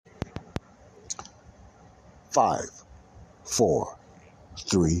5, 4,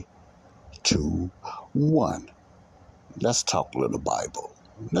 3, 2, 1. Let's talk a little Bible.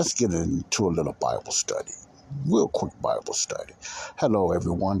 Let's get into a little Bible study. Real quick Bible study. Hello,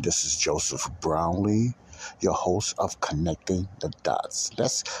 everyone. This is Joseph Brownlee, your host of Connecting the Dots.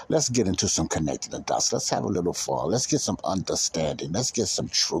 Let's get into some connecting the dots. Let's have a little fun. Let's get some understanding. Let's get some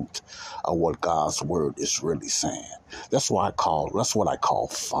truth of what God's word is really saying. That's what I call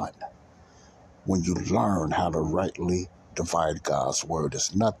fun. When you learn how to rightly divide God's word,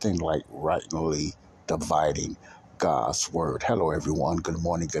 there's nothing like rightly dividing God's word. Hello, everyone. Good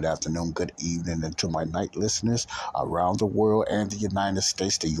morning, good afternoon, good evening, and to my night listeners around the world and the United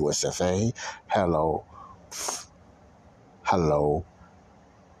States, the USFA. Hello.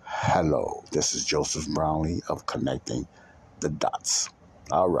 This is Joseph Brownlee of Connecting the Dots.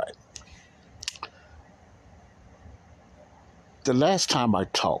 All right. The last time I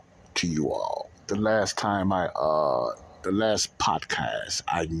talked to you all, the last podcast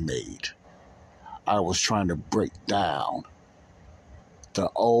I made, I was trying to break down the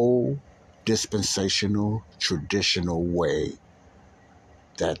old dispensational, traditional way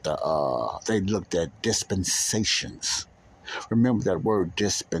that they looked at dispensations. Remember that word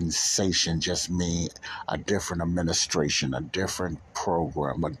dispensation just means a different administration, a different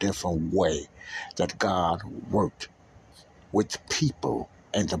program, a different way that God worked with people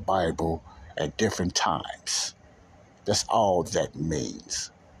in the Bible at different times. That's all that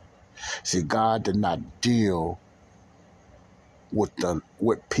means. See, God did not deal with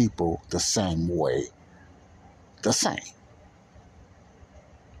people the same way, but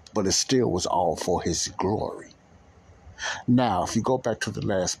it still was all for His glory. Now, if you go back to the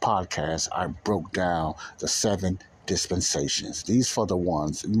last podcast, I broke down the 7 dispensations. These for the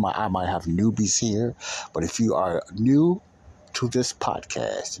ones, I might have newbies here, but if you are new to this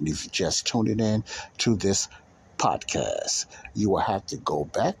podcast, and if you just tuned in to this podcast, you will have to go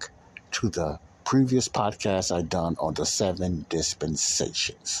back to the previous podcast I done on the 7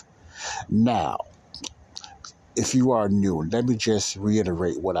 dispensations. Now, if you are new, let me just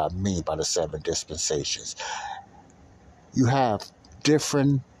reiterate what I mean by the 7 dispensations. You have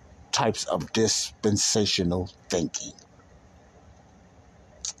different types of dispensational thinking.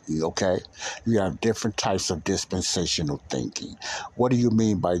 Okay? You have different types of dispensational thinking. What do you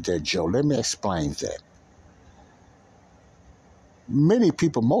mean by that, Joe? Let me explain that.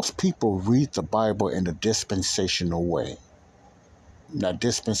 Most people read the Bible in a dispensational way. Now,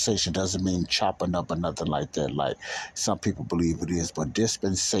 dispensation doesn't mean chopping up or nothing like that, like some people believe it is, but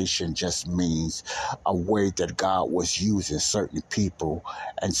dispensation just means a way that God was using certain people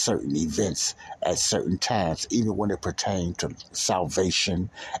and certain events at certain times, even when it pertained to salvation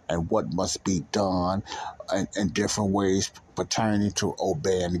and what must be done in different ways pertaining to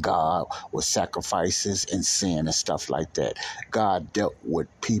obeying God with sacrifices and sin and stuff like that. God dealt with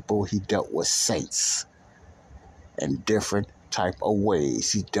people. He dealt with saints in different type of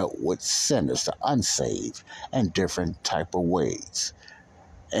ways. He dealt with sinners, the unsaved, in different type of ways.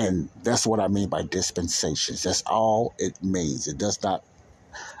 And that's what I mean by dispensations. That's all it means. It does not,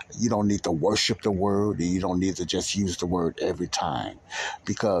 you don't need to worship the word, and you don't need to just use the word every time.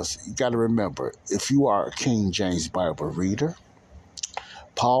 Because you got to remember, if you are a King James Bible reader,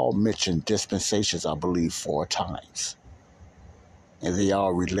 Paul mentioned dispensations, I believe, 4 times. And they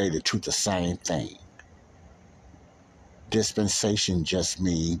all related to the same thing. Dispensation just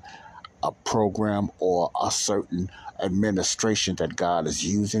means a program or a certain administration that God is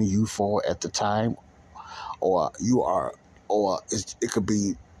using you for at the time, or it could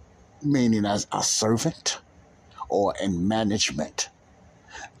be meaning as a servant or in management.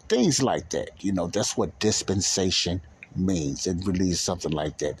 Things like that. That's what dispensation means. It really is something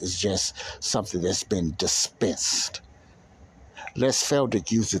like that. It's just something that's been dispensed. Les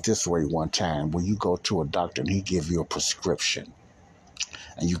Feldick used it this way one time. When you go to a doctor and he give you a prescription,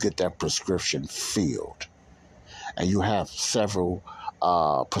 and you get that prescription filled, and you have several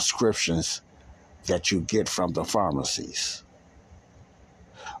prescriptions that you get from the pharmacies.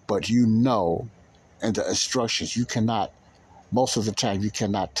 But in the instructions, most of the time, you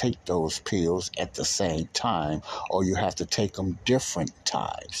cannot take those pills at the same time, or you have to take them different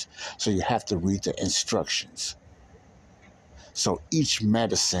times. So you have to read the instructions. So each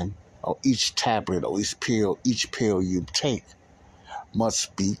medicine or each tablet or each pill you take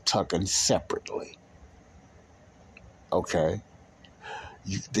must be taken separately. Okay?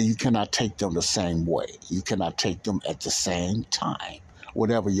 You cannot take them the same way. You cannot take them at the same time,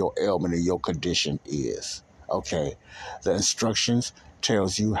 whatever your ailment or your condition is. Okay? The instructions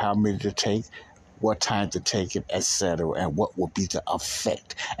tells you how many to take, what time to take it, etc., and what will be the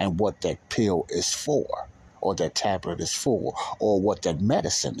effect and what that pill is for. or that tablet is for, or what that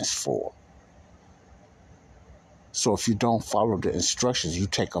medicine is for. So if you don't follow the instructions, you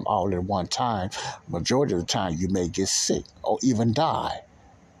take them all at one time, majority of the time you may get sick or even die.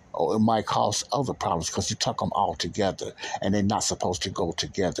 Or it might cause other problems because you took them all together, and they're not supposed to go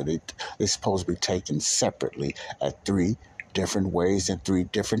together. They're supposed to be taken separately at 3 different ways and 3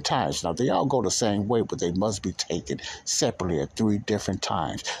 different times. Now, they all go the same way, but they must be taken separately at 3 different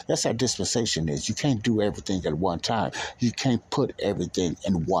times. That's how dispensation is. You can't do everything at one time. You can't put everything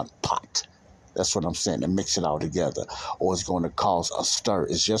in one pot. That's what I'm saying, and mix it all together, or it's going to cause a stir.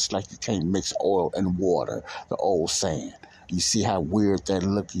 It's just like you can't mix oil and water, the old saying. You see how weird that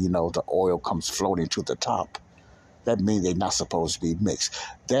look, the oil comes floating to the top. That means they're not supposed to be mixed.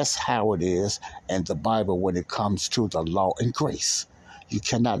 That's how it is in the Bible when it comes to the law and grace. You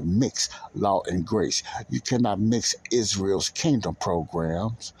cannot mix law and grace. You cannot mix Israel's kingdom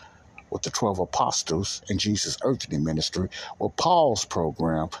programs with the 12 apostles in Jesus' earthly ministry with Paul's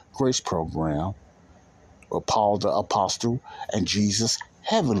program, grace program, with Paul the apostle and Jesus'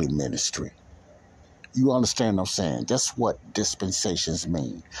 heavenly ministry. You understand what I'm saying? That's what dispensations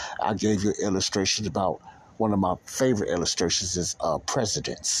mean. I gave you illustrations about, one of my favorite illustrations is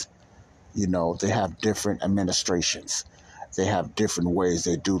presidents. They have different administrations. They have different ways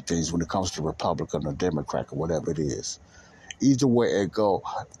they do things when it comes to Republican or Democrat or whatever it is. Either way it go,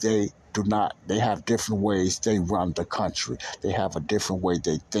 they have different ways they run the country. They have a different way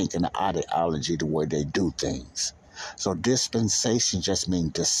they think and the ideology, the way they do things. So dispensation just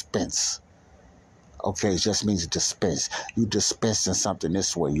means dispense. Okay, it just means dispense. You dispensing something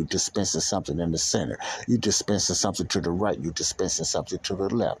this way. You dispensing something in the center. You dispensing something to the right. You dispensing something to the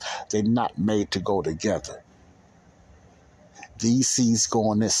left. They're not made to go together. These seeds go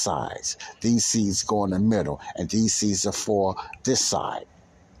on this side. These seeds go in the middle. And these seeds are for this side.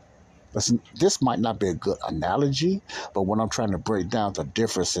 Listen, this might not be a good analogy, but when I'm trying to break down the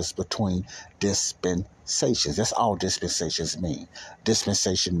differences between dispensations, that's all dispensations mean.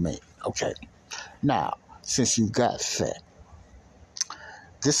 Dispensation mean. Okay. Now, since you got that,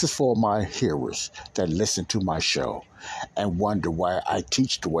 this is for my hearers that listen to my show and wonder why I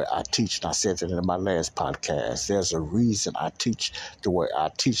teach the way I teach. And I said that in my last podcast. There's a reason I teach the way I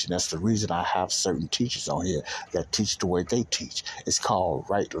teach, and that's the reason I have certain teachers on here that teach the way they teach. It's called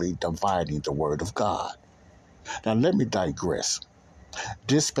rightly dividing the word of God. Now, let me digress.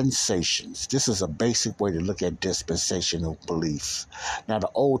 Dispensations. This is a basic way to look at dispensational beliefs. Now, the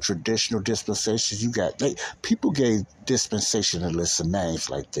old traditional dispensations, people gave dispensationalists names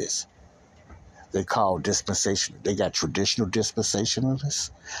like this. They call they got traditional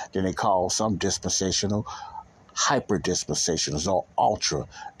dispensationalists. Then they call some dispensational hyper dispensationalists or ultra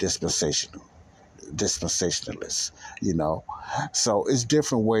dispensationalists. So it's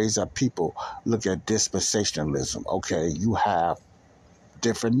different ways that people look at dispensationalism. Okay, you have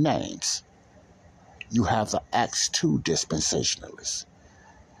different names. You have the Acts 2 dispensationalists.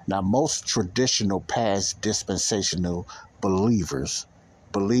 Now, most traditional past dispensational believers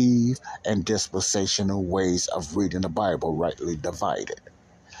believe in dispensational ways of reading the Bible rightly divided.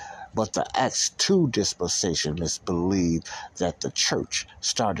 But the Acts 2 dispensationalists believe that the church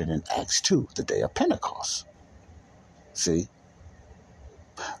started in Acts 2, the day of Pentecost. See?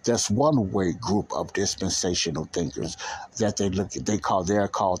 That's one way group of dispensational thinkers that they're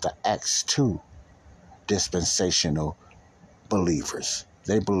called the Acts 2 dispensational believers.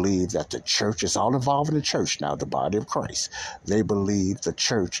 They believe that the church is all involved in the church now, the body of Christ. They believe the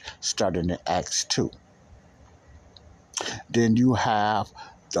church started in Acts 2. Then you have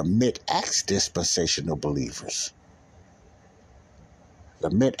the mid-Acts dispensational believers. The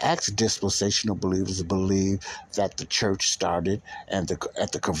mid-Acts dispensational believers believe that the church started at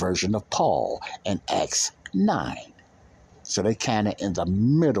the conversion of Paul in Acts 9. So they kind of in the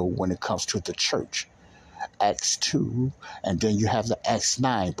middle when it comes to the church. Acts 2, and then you have the Acts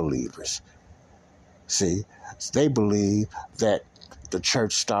 9 believers. See, they believe that the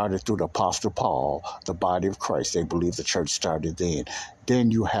church started through the Apostle Paul, the body of Christ. They believe the church started then.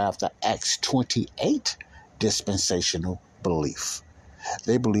 Then you have the Acts 28 dispensational belief.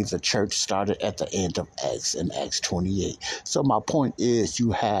 They believe the church started at the end of Acts in Acts 28. So my point is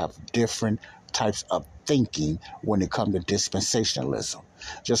you have different types of thinking when it comes to dispensationalism.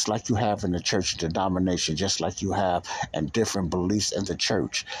 Just like you have in the church denomination, just like you have in different beliefs in the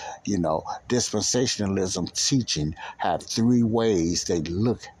church. Dispensationalism teaching have 3 ways they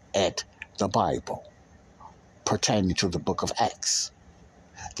look at the Bible pertaining to the book of Acts.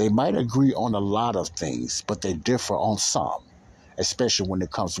 They might agree on a lot of things, but they differ on some. especially when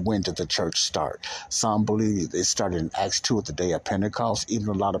it comes to when did the church start. Some believe it started in Acts 2 at the day of Pentecost. Even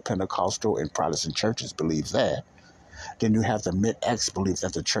a lot of Pentecostal and Protestant churches believe that. Then you have the mid-Acts belief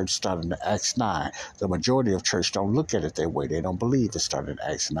that the church started in Acts 9. The majority of church don't look at it that way. They don't believe it started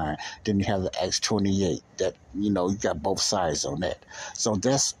in Acts 9. Then you have the Acts 28. That, you got both sides on that. So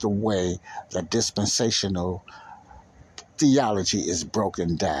that's the way the dispensational theology is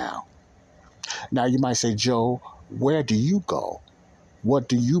broken down. Now you might say, Joe, where do you go? What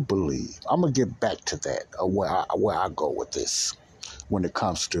do you believe? I'm going to get back to that, where I go with this when it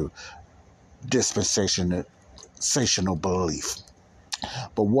comes to dispensational belief.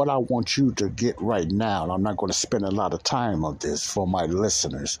 But what I want you to get right now, and I'm not going to spend a lot of time on this for my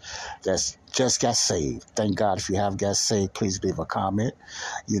listeners that's just got saved. Thank God if you have got saved, please leave a comment.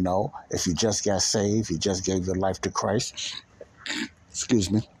 If you just got saved, you just gave your life to Christ. Excuse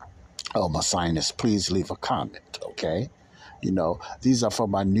me. Oh, my sinus. Please leave a comment, okay? These are for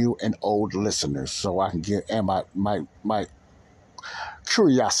my new and old listeners, so I can get, and my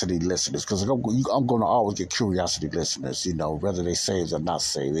curiosity listeners, because I'm going to always get curiosity listeners, whether they saved or not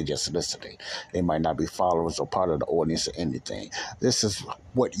saved, they just listening. They might not be followers or part of the audience or anything. This is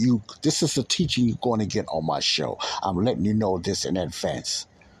the teaching you're going to get on my show. I'm letting you know this in advance.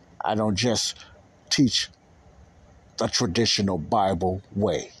 I don't just teach the traditional Bible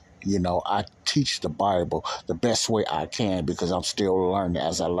way. I teach the Bible the best way I can because I'm still learning.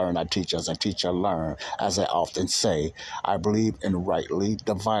 As I learn, I teach. As I teach, I learn. As I often say, I believe in rightly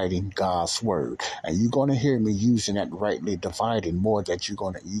dividing God's word. And you're going to hear me using that rightly dividing more that you're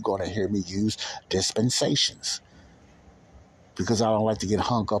going to hear me use dispensations. Because I don't like to get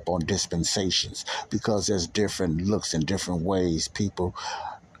hung up on dispensations because there's different looks and different ways people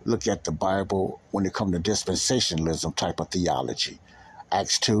look at the Bible when it comes to dispensationalism type of theology.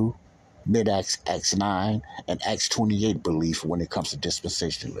 Acts 2, mid-Acts, Acts 9, and Acts 28 belief when it comes to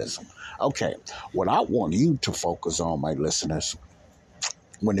dispensationalism. Okay, what I want you to focus on, my listeners,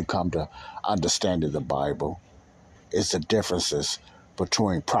 when it comes to understanding the Bible, is the differences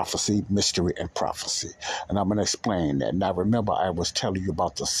between prophecy, mystery, and prophecy. And I'm going to explain that. Now, remember, I was telling you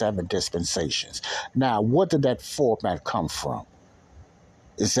about the 7 dispensations. Now, where did that format come from?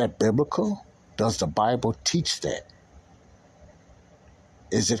 Is that biblical? Does the Bible teach that?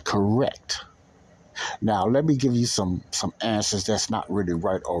 Is it correct? Now, let me give you some answers that's not really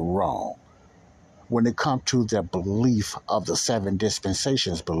right or wrong. When it comes to the belief of the 7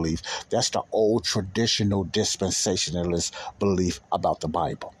 dispensations belief, that's the old traditional dispensationalist belief about the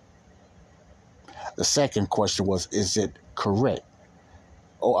Bible. The second question was, is it correct?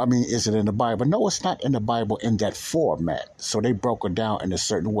 Is it in the Bible? No, it's not in the Bible in that format. So they broke it down in a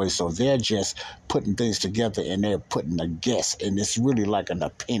certain way. So they're just putting things together and they're putting a guess. And it's really like an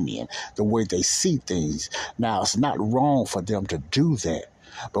opinion, the way they see things. Now, it's not wrong for them to do that.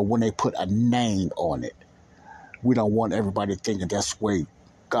 But when they put a name on it, we don't want everybody thinking that's the way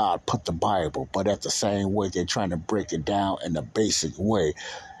God put the Bible. But at the same way, they're trying to break it down in a basic way.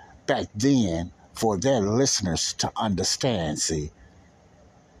 Back then, for their listeners to understand,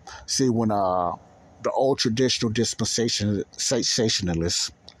 See, when the old traditional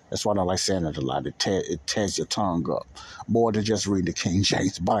dispensationalists, that's why I don't like saying it a lot, it tears your tongue up. More than just reading the King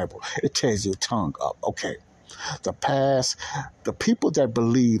James Bible. It tears your tongue up. Okay. The people that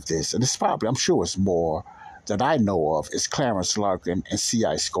believe this, and it's probably, I'm sure it's more that I know of, is Clarence Larkin and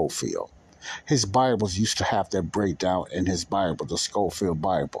C.I. Scofield. His Bibles used to have that breakdown in his Bible, the Scofield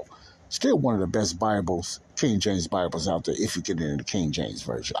Bible. Still one of the best Bibles, King James Bibles out there, if you get into the King James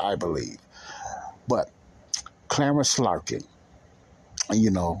Version, I believe. But Clarence Larkin,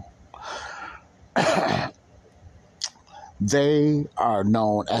 they are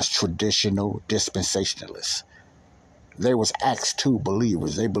known as traditional dispensationalists. They was Acts 2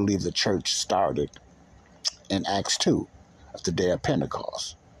 believers. They believe the church started in Acts 2, at the day of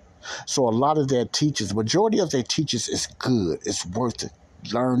Pentecost. So a lot of their teachers, majority of their teachers is good. It's worth it.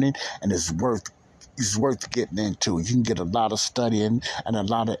 Learning, and it's worth getting into. You can get a lot of studying and a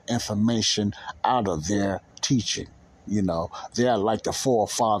lot of information out of their teaching. They are like the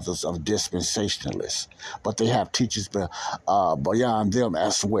forefathers of dispensationalists, but they have teachers beyond them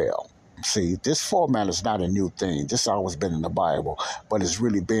as well. See, this format is not a new thing. This has always been in the Bible, but it's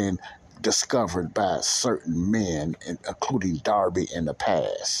really been discovered by certain men, including Darby in the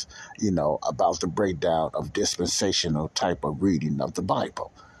past, about the breakdown of dispensational type of reading of the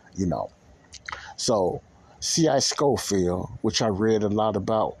Bible, So C.I. Scofield, which I read a lot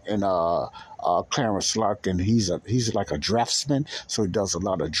about in Clarence Larkin. He's like a draftsman, so he does a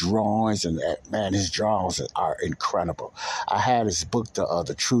lot of drawings, and man, his drawings are incredible. I had his book,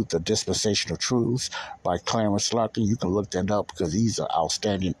 the Truth, the Dispensational Truths by Clarence Larkin. You can look that up because he's an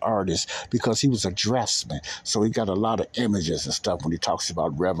outstanding artist because he was a draftsman, so he got a lot of images and stuff when he talks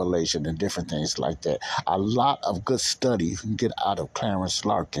about Revelation and different things like that. A lot of good study you can get out of Clarence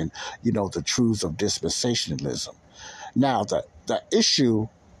Larkin, the truths of dispensationalism. Now, the issue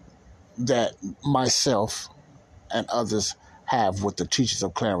that myself and others have with the teachings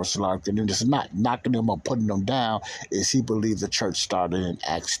of Clarence Larkin, and it's not knocking them or putting them down, is he believes the church started in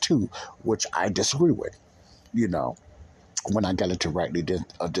Acts 2, which I disagree with, when I got into rightly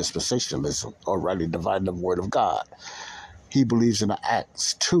dispensationalism, or rightly dividing the word of God. He believes in the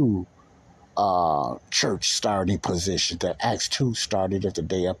Acts 2 church starting position, that Acts 2 started at the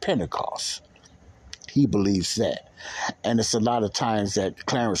day of Pentecost. He believes that. And it's a lot of times that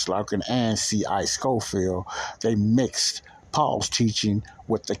Clarence Larkin and C.I. Scofield, they mixed Paul's teaching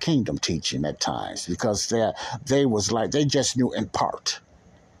with the kingdom teaching at times, because they just knew in part.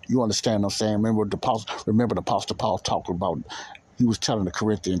 You understand what I'm saying? Remember the Apostle Paul talked about, he was telling the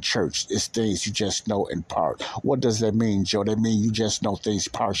Corinthian church, it's things you just know in part. What does that mean, Joe? That means you just know things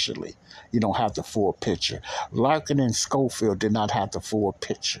partially. You don't have the full picture. Larkin and Scofield did not have the full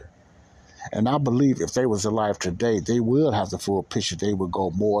picture. And I believe if they was alive today, they will have the full picture. They would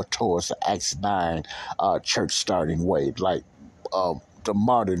go more towards the Acts 9 church starting way, like the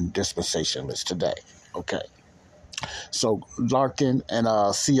modern dispensationalists today. Okay. So Larkin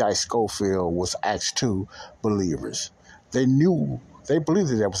and C.I. Scofield was Acts 2 believers. They believed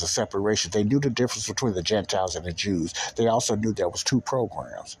that there was a separation. They knew the difference between the Gentiles and the Jews. They also knew there was two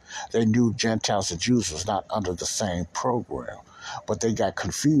programs. They knew Gentiles and Jews was not under the same program. But they got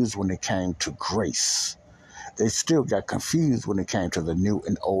confused when it came to grace. They still got confused when it came to the New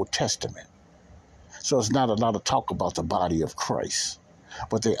and Old Testament. So it's not a lot of talk about the body of Christ.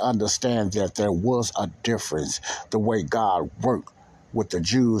 But they understand that there was a difference, the way God worked with the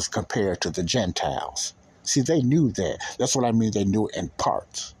Jews compared to the Gentiles. See, they knew that. That's what I mean, they knew in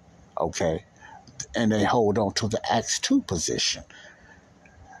parts, okay? And they hold on to the Acts 2 position.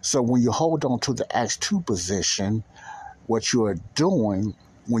 So when you hold on to the Acts 2 position, what you are doing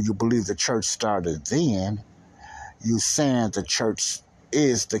when you believe the church started then, you saying the church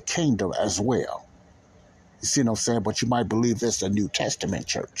is the kingdom as well. You see what I'm saying? But you might believe this is a New Testament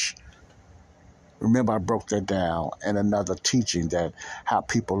church. Remember, I broke that down in another teaching, that how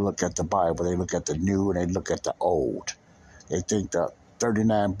people look at the Bible. They look at the new and they look at the old. They think the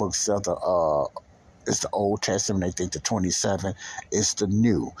 39 books of is the Old Testament. They think the 27 is the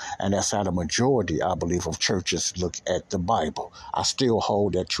New. And that's how the majority, I believe, of churches look at the Bible. I still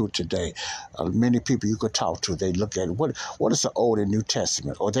hold that truth today. Many people you could talk to, they look at what is the Old and New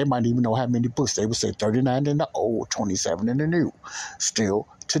Testament? Or they might even know how many books. They would say 39 in the Old, 27 in the New. Still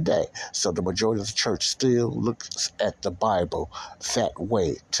today. So the majority of the church still looks at the Bible that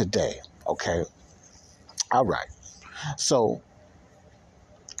way today. Okay? All right. So,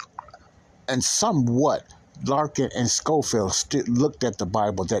 and somewhat, Larkin and Scofield still looked at the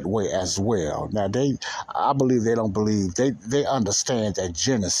Bible that way as well. Now, I believe they don't believe, they understand that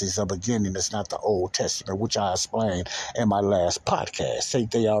Genesis, the beginning, is not the Old Testament, which I explained in my last podcast.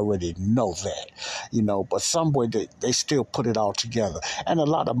 They already know that, but some way they still put it all together. And a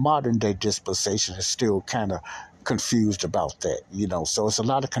lot of modern day dispensation is still kind of confused about that, So it's a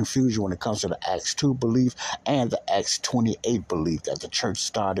lot of confusion when it comes to the Acts 2 belief and the Acts 28 belief that the church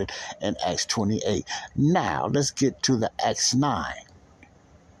started in Acts 28. Now, let's get to the Acts 9.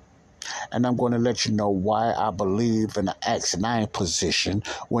 And I'm going to let you know why I believe in the Acts 9 position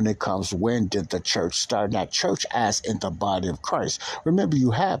when it comes, when did the church start? Now, church as in the body of Christ. Remember, you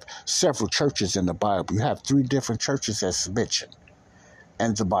have several churches in the Bible. You have 3 different churches as mentioned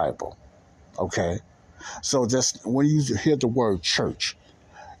in the Bible, okay? So when you hear the word church,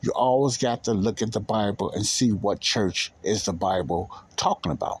 you always got to look at the Bible and see what church is the Bible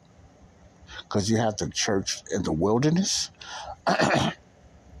talking about. Because you have the church in the wilderness, a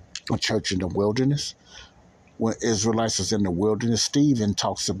church in the wilderness. When Israelites was in the wilderness, Stephen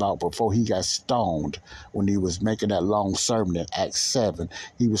talks about before he got stoned, when he was making that long sermon in Acts 7,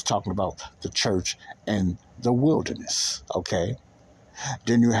 he was talking about the church in the wilderness, okay?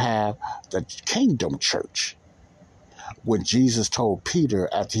 Then you have the kingdom church. When Jesus told Peter,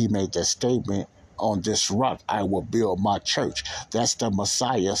 after he made that statement, on this rock I will build my church. That's the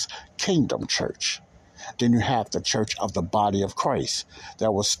Messiah's kingdom church. Then you have the church of the body of Christ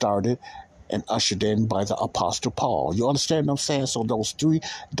that was started and ushered in by the Apostle Paul. You understand what I'm saying? So those three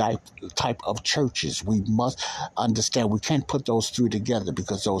type of churches, we must understand. We can't put those three together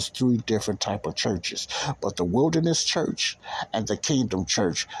because those three different type of churches. But the wilderness church and the kingdom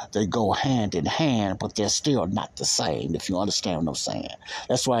church, they go hand in hand, but they're still not the same, if you understand what I'm saying.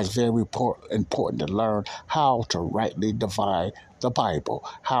 That's why it's very important to learn how to rightly divide the Bible,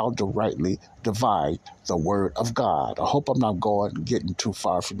 how to rightly divide the Word of God. I hope I'm not getting too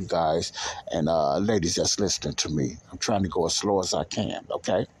far from you guys and ladies that's listening to me. I'm trying to go as slow as I can,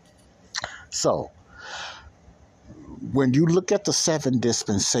 okay? So, when you look at the 7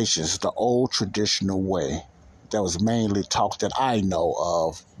 dispensations, the old traditional way that was mainly taught that I know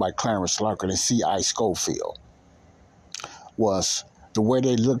of by Clarence Larkin and C.I. Scofield was the way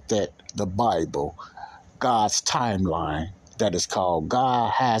they looked at the Bible, God's timeline. That is called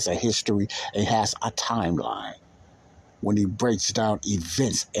God has a history and has a timeline when he breaks down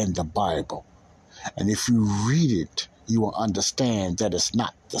events in the Bible. And if you read it, you will understand that it's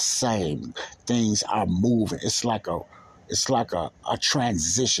not the same. Things are moving. It's like a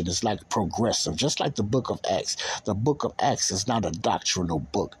transition. It's like progressive, just like the book of Acts. The book of Acts is not a doctrinal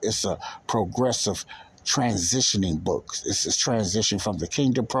book. It's a progressive transitioning books. It's a transition from the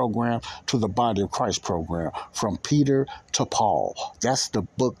kingdom program to the body of Christ program, from Peter to Paul. That's the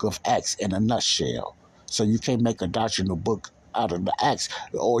book of Acts in a nutshell. So you can't make a doctrinal book out of the Acts,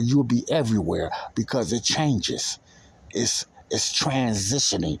 or you'll be everywhere because it changes. It's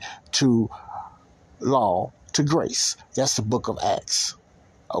transitioning to law to grace. That's the book of Acts.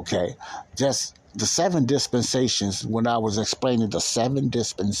 Okay? That's the 7 dispensations. When I was explaining the 7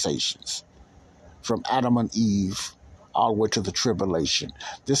 dispensations, from Adam and Eve all the way to the tribulation.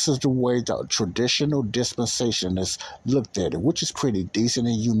 This is the way the traditional dispensationists looked at it, which is pretty decent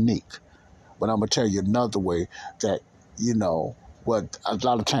and unique. But I'm going to tell you another way that, what a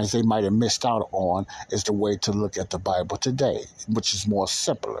lot of times they might have missed out on is the way to look at the Bible today, which is more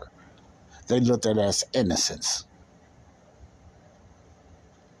simpler. They looked at it as innocence.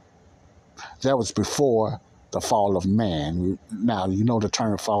 That was before the fall of man. Now, you know the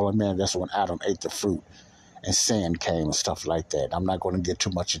term fall of man, that's when Adam ate the fruit and sin came and stuff like that. I'm not going to get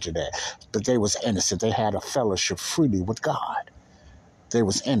too much into that. But they was innocent. They had a fellowship freely with God. They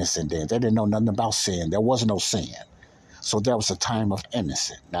was innocent then. They didn't know nothing about sin. There was no sin. So that was a time of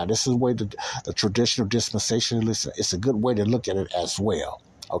innocence. Now, this is the way the traditional dispensationalist, it's a good way to look at it as well.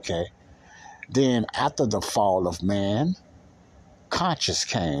 Okay? Then, after the fall of man, conscience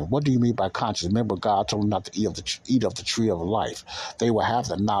came. What do you mean by conscience? Remember, God told them not to eat of the tree of life. They will have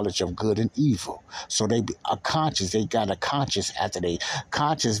the knowledge of good and evil. So they got a conscience after they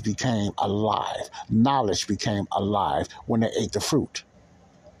conscience became alive. Knowledge became alive when they ate the fruit.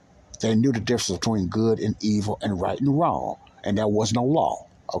 They knew the difference between good and evil and right and wrong. And there was no law.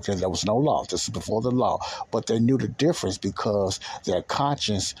 Okay, there was no law. This is before the law. But they knew the difference because their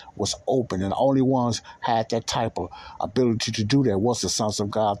conscience was open. And the only ones had that type of ability to do that was the sons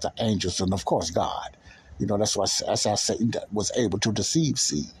of God, the angels, and of course God. That's why Satan was able to deceive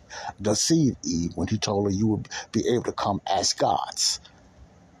Eve when he told her you would be able to come as gods.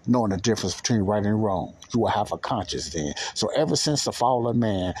 Knowing the difference between right and wrong. You will have a conscience then. So ever since the fall of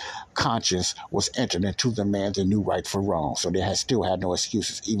man, conscience was entered into the man that knew right from wrong. So they still had no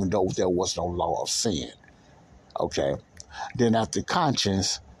excuses, even though there was no law of sin. Okay. Then after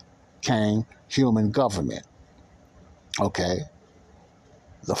conscience came human government. Okay.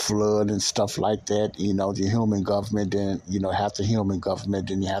 The flood and stuff like that, the human government, then, after human government,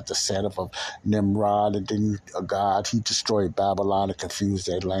 then you have the setup of Nimrod, and then God, he destroyed Babylon and confused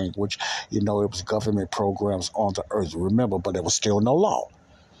their language. It was government programs on the earth, remember, but there was still no law.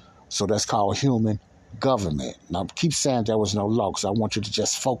 So that's called human government. Now, keep saying there was no law because I want you to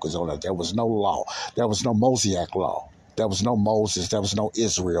just focus on it. There was no law. There was no Mosaic law. There was no Moses. There was no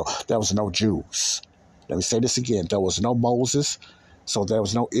Israel. There was no Jews. Let me say this again. There was no Moses. So there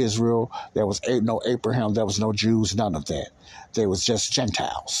was no Israel, there was no Abraham, there was no Jews, none of that. There was just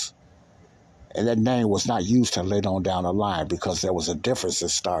Gentiles. And that name was not used till later on down the line because there was a difference that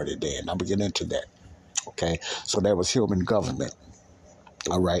started there. And I'm going to get into that. Okay, so there was human government.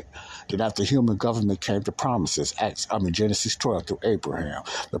 All right. Then after human government came the promises. Genesis 12 through Abraham.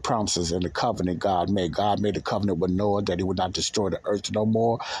 The promises and the covenant God made. God made a covenant with Noah that he would not destroy the earth no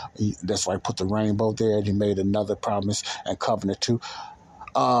more. That's why he put the rainbow there. And he made another promise and covenant to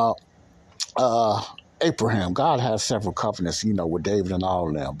Abraham. God has several covenants, with David and all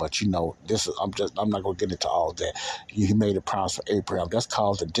of them. But I'm not going to get into all that. He made a promise for Abraham. That's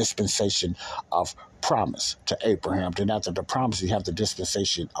called the dispensation of promise to Abraham. Then after the promise, you have the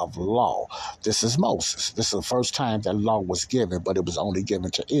dispensation of law. This is Moses. This is the first time that law was given, but it was only given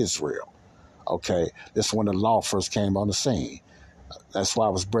to Israel. Okay, this is when the law first came on the scene. That's why I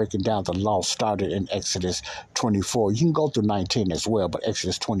was breaking down the law started in Exodus 24. You can go through 19 as well, but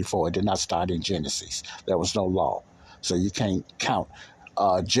Exodus 24, it did not start in Genesis. There was no law. So you can't count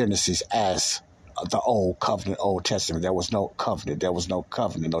Genesis as the Old Covenant, Old Testament. There was no covenant. There was no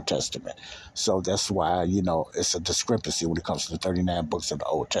covenant, no testament. So that's why, it's a discrepancy when it comes to the 39 books of the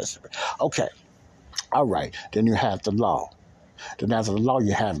Old Testament. Okay. All right. Then you have the law. Then after the law,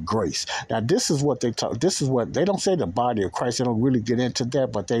 you have grace. Now, this is what they talk. This is what they don't say the body of Christ. They don't really get into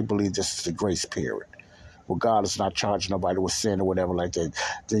that, but they believe this is the grace period. Well, God is not charging nobody with sin or whatever like that.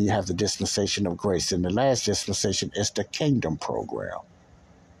 Then you have the dispensation of grace. And the last dispensation is the kingdom program.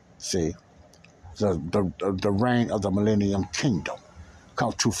 See, the reign of the millennium kingdom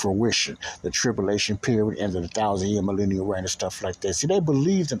come to fruition. The tribulation period and the 1,000-year millennial reign and stuff like that. See, they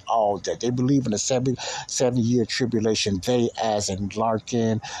believed in all that. They believe in the 7-year tribulation. They, as in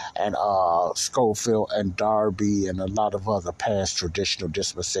Larkin and Schofield and Darby and a lot of other past traditional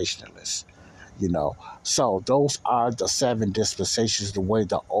dispensationalists. So those are the 7 dispensations, the way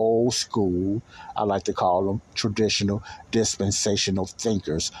the old school, I like to call them traditional dispensational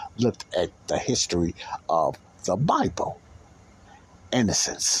thinkers, looked at the history of the Bible.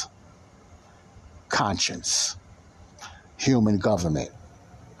 Innocence, conscience, human government,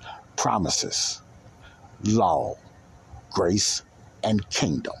 promises, law, grace, and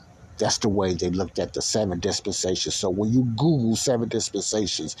kingdom. That's the way they looked at the 7 dispensations. So when you Google 7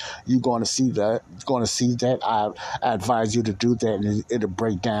 dispensations, you're going to see that. I advise you to do that, and it'll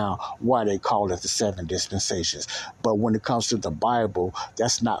break down why they call it the 7 dispensations. But when it comes to the Bible,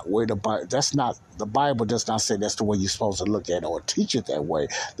 that's not where the Bible does not say that's the way you're supposed to look at it or teach it that way.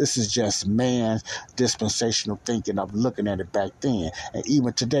 This is just man's dispensational thinking of looking at it back then. And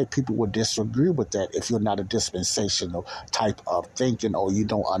even today, people would disagree with that if you're not a dispensational type of thinking or you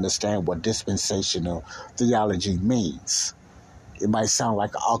don't understand what dispensational theology means. It might sound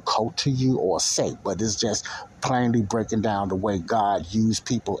like a cult to you or a sect, but it's just plainly breaking down the way God used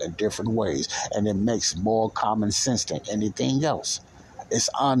people in different ways, and it makes more common sense than anything else.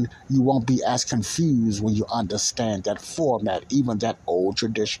 You won't be as confused when you understand that format, even that old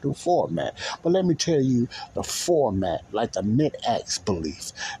traditional format. But let me tell you the format, like the mid-Acts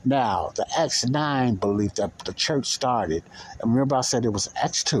belief. Now, the Acts 9 belief that the church started, and remember I said it was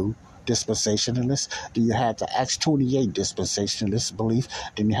Acts 2, dispensationalists. Then you had the Acts 28 dispensationalist belief.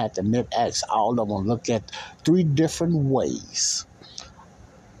 Then you had the mid-Acts. All of them look at 3 different ways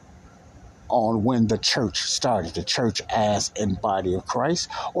on when the church started. The church as in body of Christ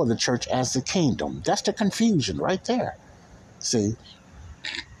or the church as the kingdom. That's the confusion right there. See,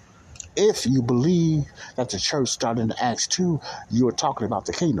 if you believe that the church started in Acts 2, you're talking about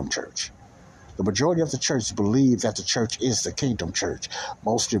the kingdom church. The majority of the church believe that the church is the kingdom church.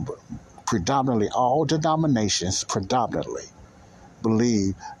 Predominantly, all denominations predominantly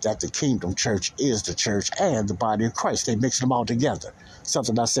believe that the kingdom church is the church and the body of Christ. They mix them all together.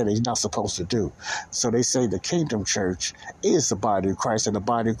 Something I said they're not supposed to do. So they say the kingdom church is the body of Christ and the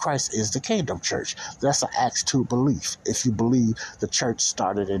body of Christ is the kingdom church. That's an Acts 2 belief, if you believe the church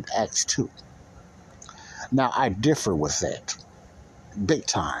started in Acts 2. Now, I differ with that big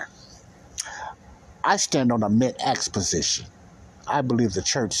time. I stand on a mid-Acts position. I believe the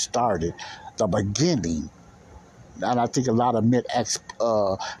church started the beginning, and I think a lot of mid-Acts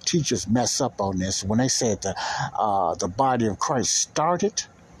teachers mess up on this when they said the body of Christ started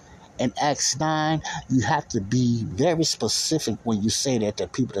in Acts 9. You have to be very specific when you say that to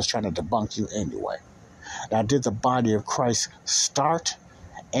people that's trying to debunk you anyway. Now, did the body of Christ start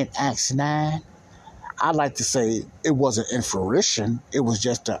in Acts 9? I like to say it wasn't in fruition. It was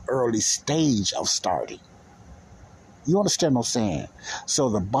just the early stage of starting. You understand what I'm saying? So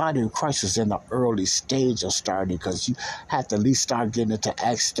the body of Christ is in the early stage of starting because you have to at least start getting into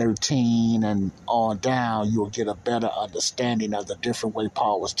Acts 13 and on down. You'll get a better understanding of the different way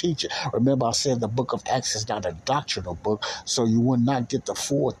Paul was teaching. Remember, I said the book of Acts is not a doctrinal book, so you will not get the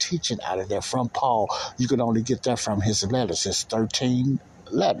full teaching out of there from Paul. You can only get that from his letters, his 13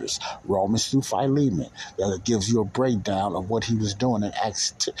 letters, Romans through Philemon. That gives you a breakdown of what he was doing in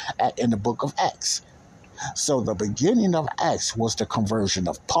the book of Acts. So the beginning of Acts was the conversion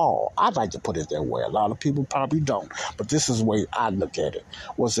of Paul. I'd like to put it that way. A lot of people probably don't, but this is the way I look at it,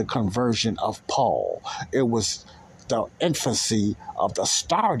 was the conversion of Paul. It was the infancy of the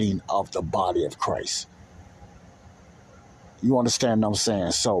starting of the body of Christ. You understand what I'm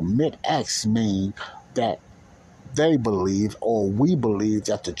saying? So mid-Acts mean that they believe, or we believe,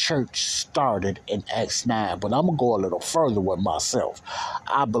 that the church started in Acts 9. But I'm going to go a little further with myself.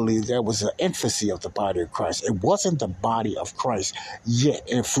 I believe there was an infancy of the body of Christ. It wasn't the body of Christ yet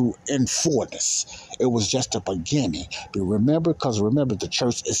in fullness. It was just a beginning. But remember, the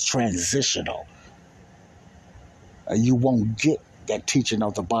church is transitional. You won't get that teaching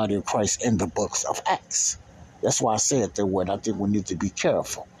of the body of Christ in the books of Acts. That's why I said that word. I think we need to be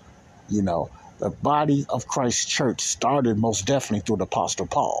careful. The body of Christ church started most definitely through the Apostle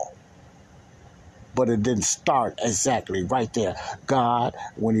Paul. But it didn't start exactly right there. God,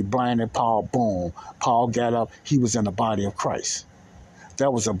 when he blinded Paul, boom, Paul got up. He was in the body of Christ.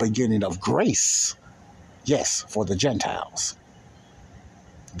 That was a beginning of grace. Yes, for the Gentiles.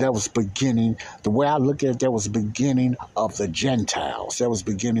 That was beginning, the way I look at it, that was beginning of the Gentiles. That was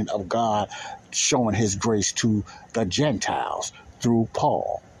beginning of God showing his grace to the Gentiles through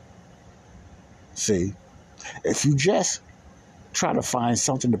Paul. See, if you just try to find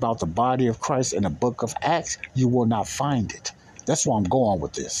something about the body of Christ in the book of Acts, you will not find it. That's why I'm going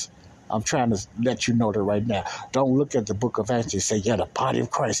with this. I'm trying to let you know that right now. Don't look at the book of Acts and say, yeah, the body of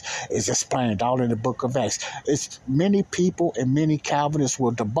Christ is explained all in the book of Acts. It's many people and many Calvinists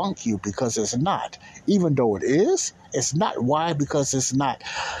will debunk you because it's not. Even though it is, it's not. Why? Because it's not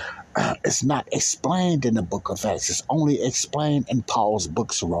explained in the book of Acts. It's only explained in Paul's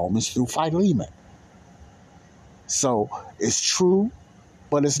books, Romans through Philemon. So it's true,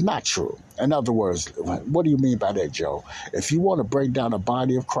 but it's not true. In other words, what do you mean by that, Joe? If you want to break down the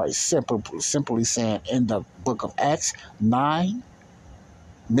body of Christ, simply saying in the book of Acts 9,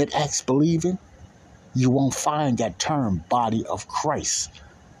 mid-Acts believing, you won't find that term body of Christ.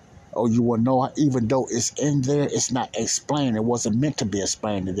 Or you will know, even though it's in there, it's not explained. It wasn't meant to be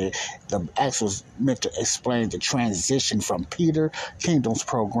explained in there. The Acts was meant to explain the transition from Peter, Kingdom's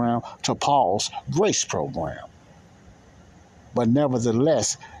program, to Paul's grace program. But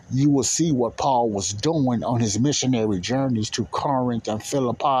nevertheless, you will see what Paul was doing on his missionary journeys to Corinth and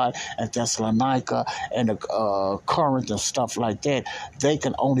Philippi and Thessalonica and Corinth and stuff like that. They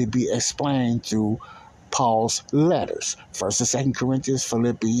can only be explained through Paul's letters. 1st and 2nd Corinthians,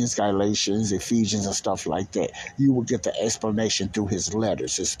 Philippians, Galatians, Ephesians, and stuff like that. You will get the explanation through his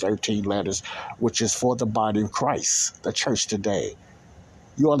letters, his 13 letters, which is for the body of Christ, the church today.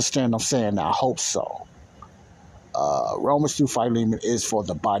 You understand what I'm saying? I hope so. Romans through Philemon is for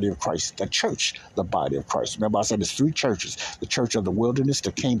the body of Christ, the church, the body of Christ. Remember, I said there's 3 churches: the church of the wilderness,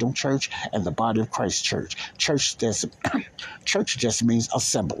 the kingdom church, and the body of Christ church. Church just means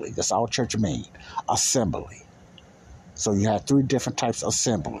assembly. That's all church means, assembly. So you have 3 different types of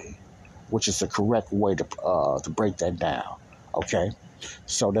assembly, which is the correct way to break that down. Okay?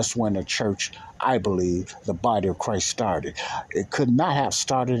 So that's when the church, I believe, the body of Christ started. It could not have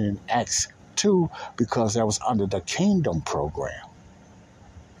started in Acts 2 because that was under the kingdom program.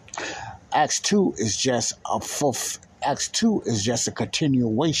 Acts 2 is just a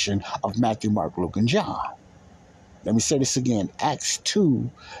continuation of Matthew, Mark, Luke, and John. Let me say this again. Acts 2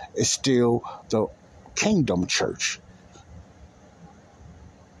 is still the kingdom church.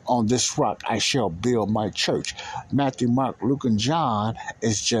 On this rock I shall build my church. Matthew, Mark, Luke, and John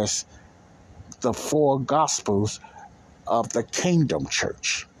is just the 4 gospels of the kingdom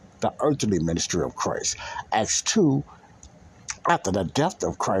church, the earthly ministry of Christ. Acts 2, after the death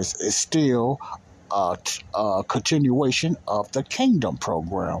of Christ, is still a continuation of the kingdom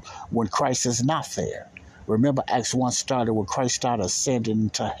program when Christ is not there. Remember, Acts 1 started when Christ started ascending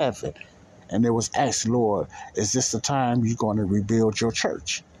into heaven. And it was asked, Lord, is this the time you're going to rebuild your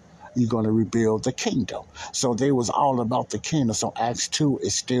church? You're going to rebuild the kingdom. So they was all about the kingdom. So Acts 2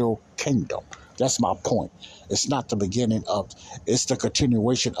 is still kingdom. That's my point. It's not the beginning it's the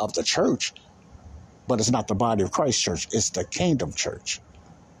continuation of the church, but it's not the body of Christ church. It's the kingdom church,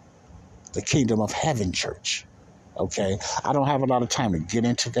 the kingdom of heaven church. Okay? I don't have a lot of time to get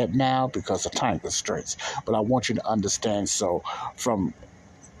into that now because of time constraints, but I want you to understand. So from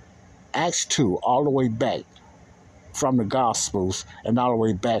Acts 2 all the way back from the Gospels and all the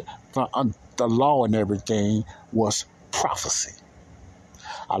way back from the law and everything was prophecy.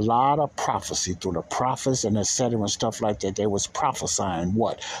 A lot of prophecy through the prophets and etc. and stuff like that. They was prophesying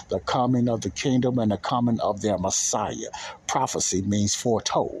what? The coming of the kingdom and the coming of their Messiah. Prophecy means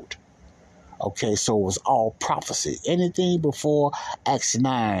foretold. Okay, so it was all prophecy. Anything before Acts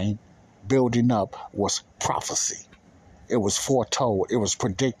 9 building up was prophecy. It was foretold. It was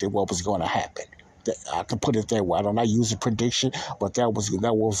predicted what was going to happen. I can put it that way. I don't like using prediction, but that was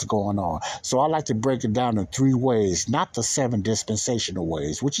what was going on. So I like to break it down in 3 ways, not the 7 dispensational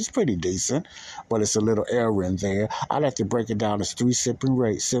ways, which is pretty decent, but it's a little error in there. I like to break it down as 3 simple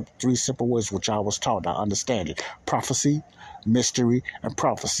ways, which I was taught. I understand it: prophecy, mystery, and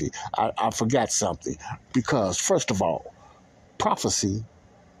prophecy. I forgot something, because first of all, prophecy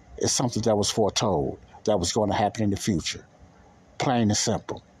is something that was foretold, that was going to happen in the future, plain and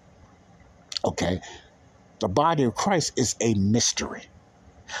simple. Okay, the body of Christ is a mystery.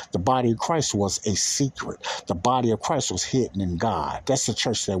 The body of Christ was a secret. The body of Christ was hidden in God. That's the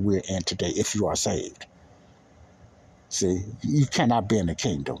church that we're in today, if you are saved. See, you cannot be in the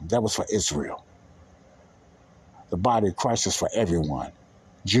kingdom. That was for Israel. The body of Christ is for everyone,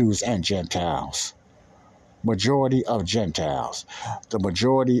 Jews and Gentiles. Majority of Gentiles. The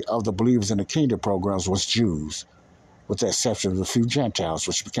majority of the believers in the kingdom programs was Jews, with the exception of a few Gentiles,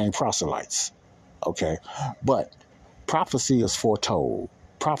 which became proselytes. Okay, but prophecy is foretold.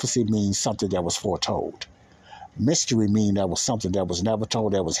 Prophecy means something that was foretold. Mystery means that was something that was never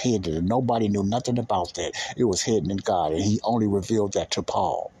told, that was hidden, and nobody knew nothing about that. It was hidden in God, and he only revealed that to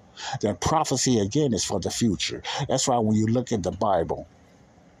Paul. Then prophecy, again, is for the future. That's why when you look at the Bible,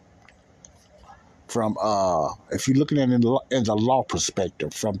 from if you're looking at it in the law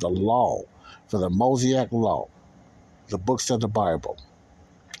perspective, from the law, for the Mosaic law, the books of the Bible,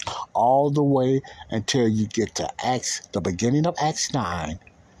 all the way until you get to Acts, the beginning of Acts 9,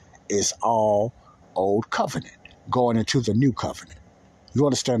 is all Old Covenant, going into the New Covenant. You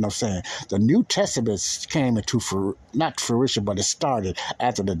understand what I'm saying? The New Testament came into, not fruition, but it started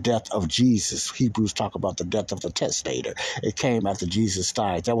after the death of Jesus. Hebrews talk about the death of the testator. It came after Jesus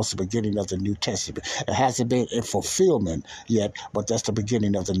died. That was the beginning of the New Testament. It hasn't been in fulfillment yet, but that's the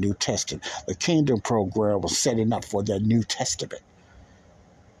beginning of the New Testament. The kingdom program was setting up for that New Testament.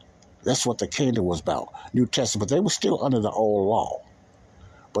 That's what the kingdom was about, New Testament. They were still under the old law,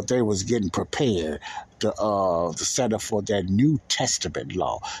 but they was getting prepared to set up for that New Testament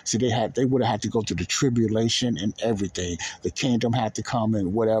law. See, they would have had to go through the tribulation and everything. The kingdom had to come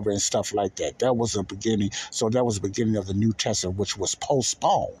and whatever and stuff like that. That was the beginning. So that was the beginning of the New Testament, which was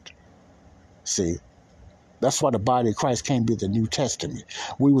postponed. See, that's why the body of Christ can't be the New Testament.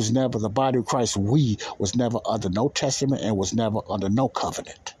 The body of Christ, was never under no testament and was never under no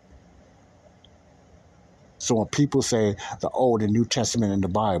covenant. So when people say the Old and New Testament in the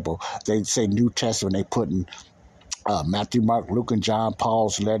Bible, they say New Testament, they put in Matthew, Mark, Luke, and John,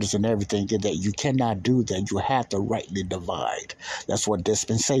 Paul's letters and everything. That you cannot do that. You have to rightly divide. That's where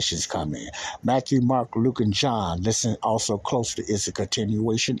dispensations come in. Matthew, Mark, Luke, and John, listen also closely, is a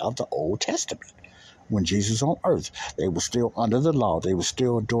continuation of the Old Testament. When Jesus on earth, they were still under the law. They were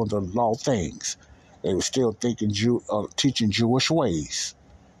still doing the law things. They were still teaching Jewish ways.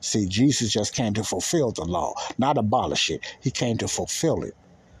 See, Jesus just came to fulfill the law, not abolish it. He came to fulfill it.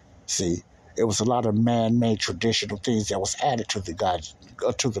 See, it was a lot of man-made traditional things that was added to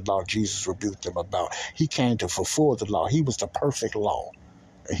the law. Jesus rebuked them about. He came to fulfill the law. He was the perfect law.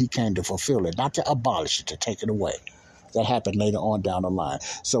 And he came to fulfill it, not to abolish it, to take it away. That happened later on down the line.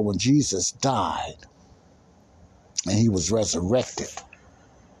 So when Jesus died and he was resurrected,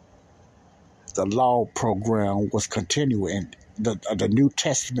 the law program was continuing. The New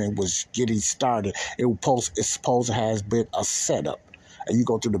Testament was getting started. It's supposed to have been a setup. And you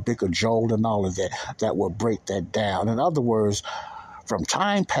go through the book of Joel and all of that, that will break that down. In other words, from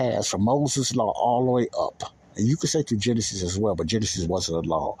time past, from Moses' law all the way up, and you could say through Genesis as well, but Genesis wasn't a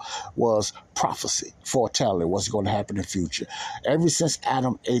law, was prophecy, foretelling what's going to happen in the future. Ever since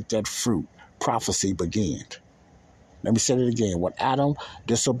Adam ate that fruit, prophecy began. Let me say it again. When Adam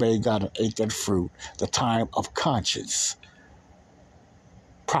disobeyed God and ate that fruit, the time of conscience,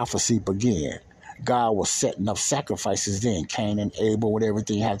 prophecy began. God was setting up sacrifices then. Cain and Abel, with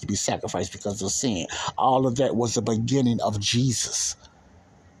everything had to be sacrificed because of sin. All of that was the beginning of Jesus,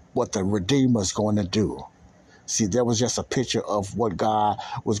 what the Redeemer is going to do. See, that was just a picture of what God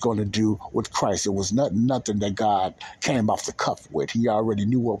was going to do with Christ. It was nothing that God came off the cuff with. He already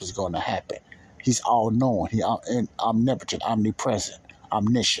knew what was going to happen. He's all-knowing. He's omnipotent, omnipresent,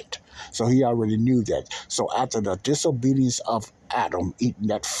 omniscient. So he already knew that. So after the disobedience of Adam eating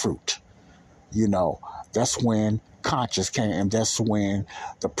that fruit, that's when conscience came, and that's when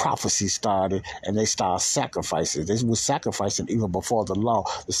the prophecy started, and they started sacrificing. They were sacrificing even before the law.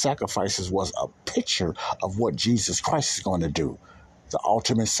 The sacrifices was a picture of what Jesus Christ is going to do. The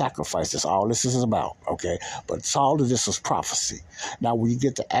ultimate sacrifice. That's all this is about, okay? But all of this was prophecy. Now, when you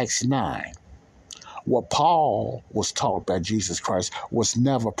get to Acts 9, what Paul was taught by Jesus Christ was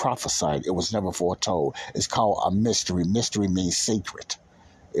never prophesied. It was never foretold. It's called a mystery. Mystery means secret.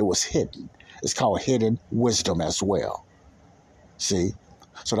 It was hidden. It's called hidden wisdom as well. See?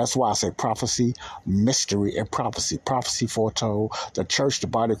 So that's why I say prophecy, mystery, and prophecy. Prophecy foretold. The church, the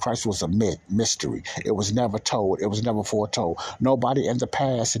body of Christ, was a mystery. It was never told. It was never foretold. Nobody in the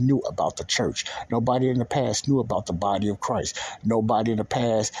past knew about the church. Nobody in the past knew about the body of Christ. Nobody in the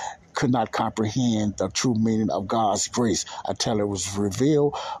past could not comprehend the true meaning of God's grace until it was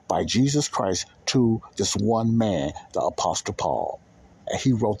revealed by Jesus Christ to this one man, the Apostle Paul. And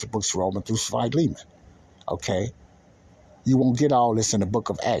he wrote the books Romans through Philemon. Okay? You won't get all this in the book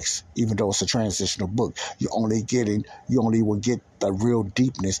of Acts, even though it's a transitional book. You only will get the real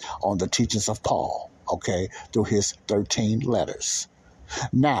deepness on the teachings of Paul, okay, through his 13 letters.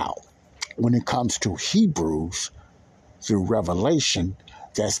 Now, when it comes to Hebrews, through Revelation,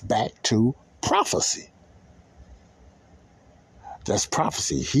 that's back to prophecy. That's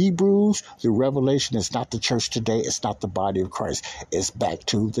prophecy. Hebrews, the Revelation, is not the church today. It's not the body of Christ. It's back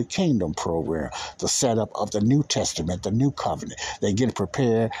to the kingdom program, the setup of the New Testament, the new covenant. They get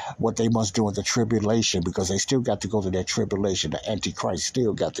prepared what they must do in the tribulation because they still got to go to that tribulation. The Antichrist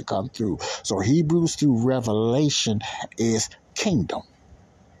still got to come through. So Hebrews through Revelation is kingdom.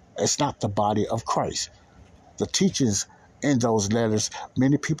 It's not the body of Christ. The teachings in those letters,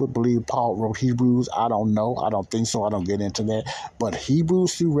 many people believe Paul wrote Hebrews. I don't know. I don't think so. I don't get into that. But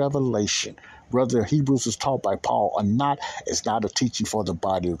Hebrews through Revelation, whether Hebrews was taught by Paul or not, it's not a teaching for the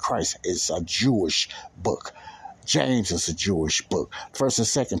body of Christ. It's a Jewish book. James is a Jewish book. First and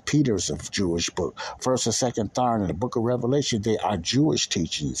Second Peter is a Jewish book. First and Second Third in the book of Revelation, they are Jewish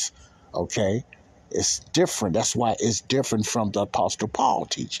teachings. Okay? It's different. That's why it's different from the Apostle Paul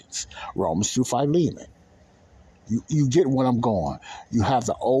teachings. Romans through Philemon. You get what I'm going. You have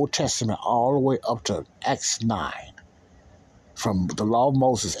the Old Testament all the way up to Acts 9. From the law of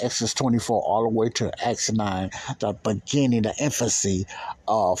Moses, Exodus 24, all the way to Acts 9, the beginning, the infancy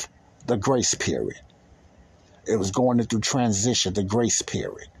of the grace period. It was going through transition, the grace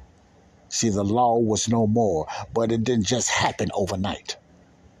period. See, the law was no more, but it didn't just happen overnight.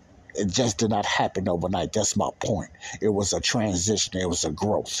 It just did not happen overnight. That's my point. It was a transition. It was a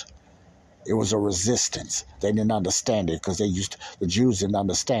growth. It was a resistance. They didn't understand it because the Jews didn't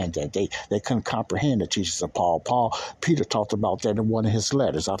understand that. They couldn't comprehend the teachings of Paul. Peter talked about that in one of his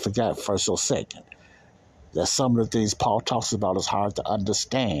letters. I forgot first or second. That some of the things Paul talks about is hard to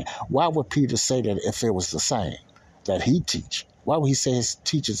understand. Why would Peter say that if it was the same that he teach? Why would he say his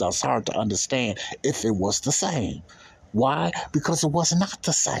teachings are hard to understand if it was the same? Why? Because it was not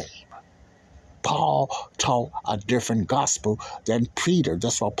the same. Paul taught a different gospel than Peter.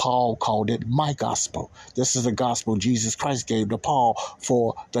 That's why Paul called it my gospel. This is the gospel Jesus Christ gave to Paul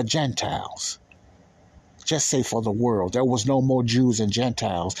for the Gentiles. Just say for the world. There was no more Jews and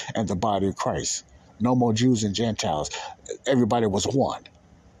Gentiles in the body of Christ. No more Jews and Gentiles. Everybody was one.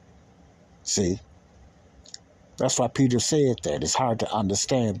 See? That's why Peter said that. It's hard to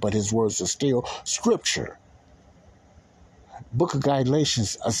understand, but his words are still scripture. Book of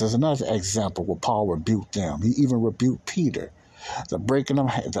Galatians is another example where Paul rebuked them. He even rebuked Peter. The breaking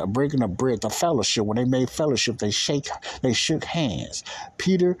of bread, the fellowship. When they made fellowship, they shook hands.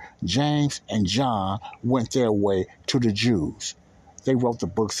 Peter, James, and John went their way to the Jews. They wrote the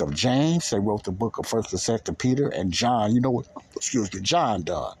books of James. They wrote the book of 1st and 2nd Peter, and John. You know what? John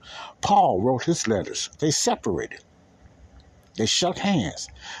done. Paul wrote his letters. They separated. They shook hands.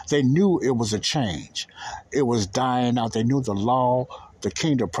 They knew it was a change. It was dying out. They knew the law, the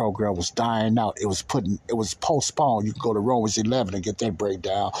kingdom program was dying out. It was postponed. You can go to Romans 11 and get that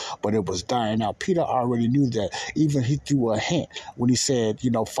breakdown, but it was dying out. Peter already knew that. Even he threw a hint when he said,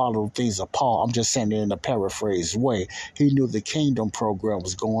 follow the things of Paul. I'm just saying it in a paraphrased way. He knew the kingdom program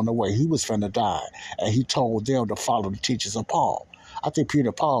was going away. He was finna die, and he told them to follow the teachings of Paul. I think Peter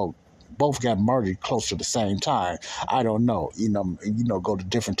and Paul both got murdered close to the same time. I don't know. Go to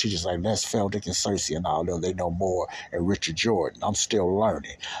different teachers like Les Feldick and Cersei and all them. They know more, and Richard Jordan. I'm still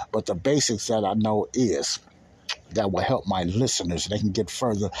learning. But the basics that I know is that will help my listeners. They can get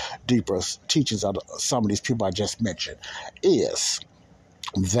further, deeper teachings out of some of these people I just mentioned, is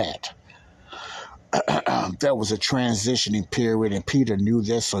that there was a transitioning period, and Peter knew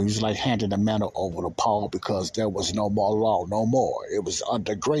this, so he was like handing the mantle over to Paul because there was no more law, no more. It was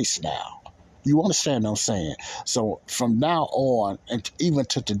under grace now. You understand what I'm saying? So from now on, and even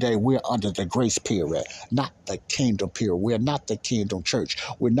to today, we're under the grace period, not the kingdom period. We're not the kingdom church.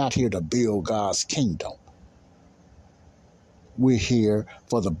 We're not here to build God's kingdom. We're here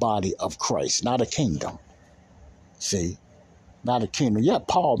for the body of Christ, not a kingdom. See? Not a kingdom. Yeah,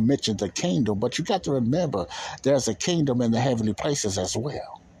 Paul mentioned the kingdom, but you got to remember there's a kingdom in the heavenly places as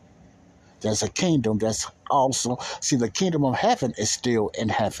well. There's a kingdom that's also, see, the kingdom of heaven is still in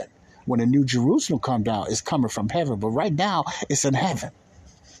heaven. When the New Jerusalem come down, it's coming from heaven, but right now it's in heaven.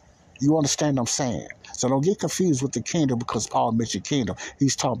 You understand what I'm saying? So don't get confused with the kingdom because Paul mentioned kingdom.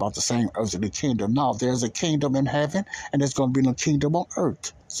 He's talking about the same earthly kingdom. No, there's a kingdom in heaven and there's going to be no kingdom on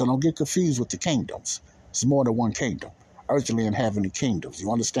earth. So don't get confused with the kingdoms. It's more than one kingdom. Earthly and heavenly kingdoms.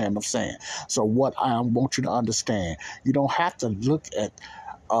 You understand what I'm saying? So what I want you to understand, you don't have to look at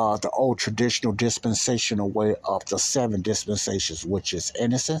the old traditional dispensational way of the 7 dispensations, which is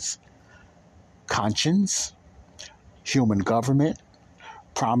innocence, conscience, human government,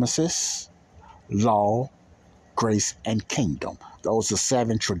 promises, law, grace, and kingdom. Those are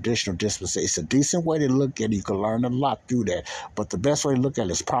 7 traditional dispensations. It's a decent way to look at it. You can learn a lot through that. But the best way to look at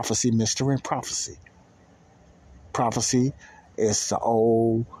it is prophecy, mystery, and prophecy. Prophecy is the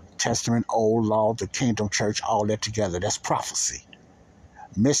Old Testament, Old Law, the kingdom, church, all that together. That's prophecy.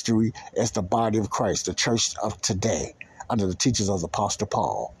 Mystery is the body of Christ, the church of today, under the teachings of the Apostle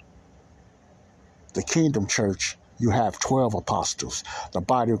Paul. The kingdom church, you have 12 apostles. The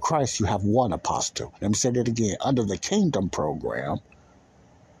body of Christ, you have 1 apostle. Let me say that again. Under the kingdom program,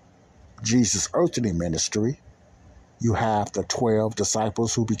 Jesus' earthly ministry, you have the 12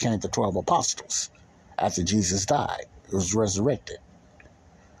 disciples who became the 12 apostles after Jesus died. He was resurrected.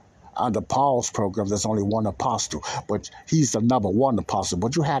 Under Paul's program, there's only 1 apostle, but he's the number 1 apostle.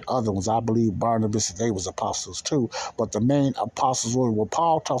 But you had other ones. I believe Barnabas and they was apostles too. But the main apostles were, when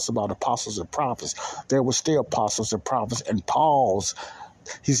Paul talks about apostles and prophets, there were still apostles and prophets. And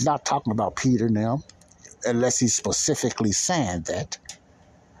he's not talking about Peter now, unless he's specifically saying that.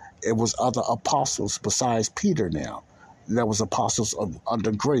 It was other apostles besides Peter now. There was apostles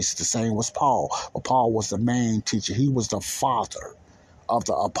under grace, the same was Paul. But Paul was the main teacher. He was the father of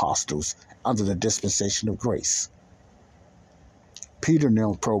the apostles under the dispensation of grace. Peter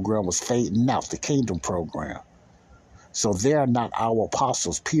Nill's program was fading out, the kingdom program. So they are not our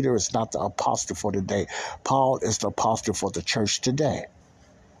apostles. Peter is not the apostle for today. Paul is the apostle for the church today.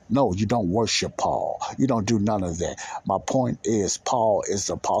 No, you don't worship Paul. You don't do none of that. My point is, Paul is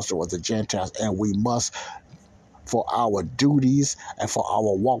the apostle of the Gentiles, and we must, for our duties and for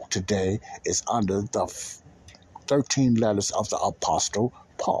our walk today, is under the 13 letters of the Apostle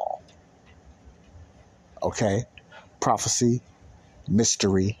Paul. Okay? Prophecy,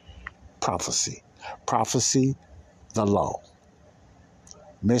 mystery, prophecy. Prophecy, the law.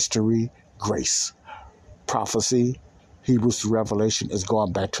 Mystery, grace. Prophecy, Hebrews to Revelation, is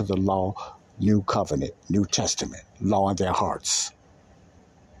going back to the law, New Covenant, New Testament, law in their hearts.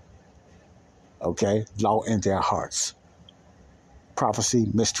 Okay? Law in their hearts. Prophecy,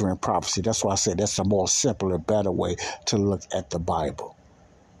 mystery, and prophecy. That's why I said that's a more simpler, better way to look at the Bible.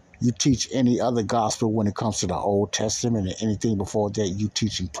 You teach any other gospel when it comes to the Old Testament and anything before that, you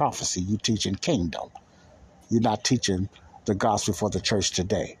teaching prophecy, you teaching kingdom. You're not teaching the gospel for the church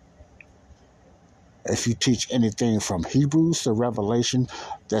today. If you teach anything from Hebrews to Revelation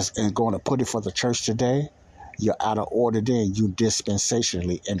and going to put it for the church today, you're out of order then. You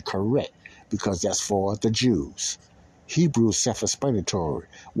dispensationally incorrect because that's for the Jews. Hebrews self-explanatory.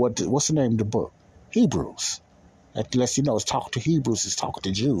 What's the name of the book? Hebrews. That lets you know it's talking to Hebrews, it's talking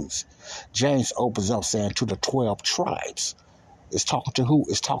to Jews. James opens up saying to the 12 tribes. It's talking to who?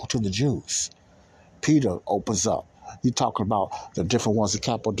 It's talking to the Jews. Peter opens up. You're talking about the different ones in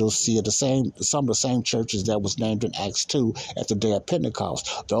Cappadocia, some of the same churches that was named in Acts 2 at the day of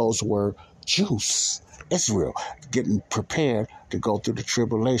Pentecost. Those were Jews, Israel, getting prepared to go through the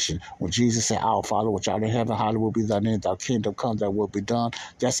tribulation. When Jesus said, Our Father, which art in heaven, hallowed will be thy name, thy kingdom come, thy will be done.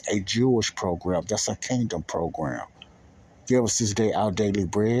 That's a Jewish program. That's a kingdom program. Give us this day our daily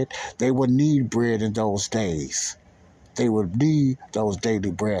bread. They would need bread in those days. They would need those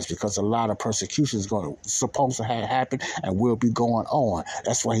daily breads because a lot of persecution is supposed to have happened and will be going on.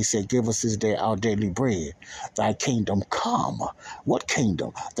 That's why he said, give us this day our daily bread. Thy kingdom come. What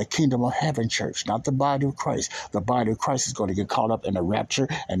kingdom? The kingdom of heaven, church, not the body of Christ. The body of Christ is going to get caught up in the rapture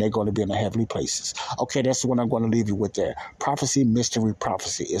and they're going to be in the heavenly places. Okay, that's what I'm going to leave you with there. Prophecy, mystery,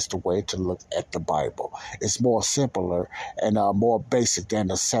 prophecy is the way to look at the Bible. It's more simpler and more basic than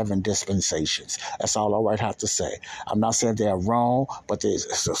the 7 dispensations. That's all I have to say. I'm not saying they're wrong, but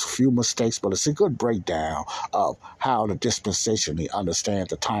there's a few mistakes, but it's a good breakdown of how to dispensationally understand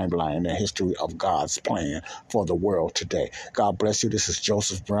the timeline and the history of God's plan for the world today. God bless you. This is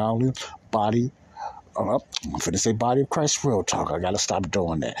Joseph Brownlee, I'm going to say Body of Christ Real Talk. I got to stop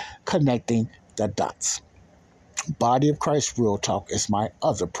doing that. Connecting the dots. Body of Christ Real Talk is my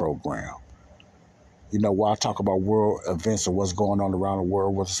other program. You know, while I talk about world events or what's going on around the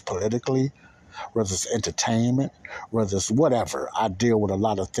world, whether it's politically, whether it's entertainment, whether it's whatever. I deal with a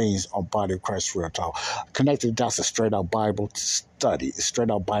lot of things on Body of Christ Real Talk. Connected the Dots is straight out Bible study. It's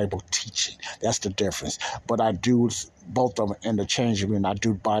straight out Bible teaching. That's the difference. But I do both of them interchangeably, and I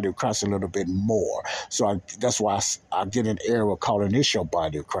do Body of Christ a little bit more. So that's why I get an error calling this your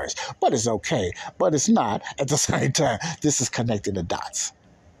Body of Christ. But it's okay. But it's not at the same time. This is Connecting the Dots.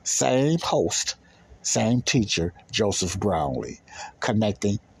 Same host, same teacher, Joseph Brownlee,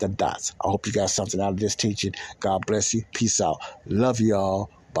 Connecting the Dots. I hope you got something out of this teaching. God bless you. Peace out. Love y'all.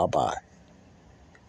 Bye-bye.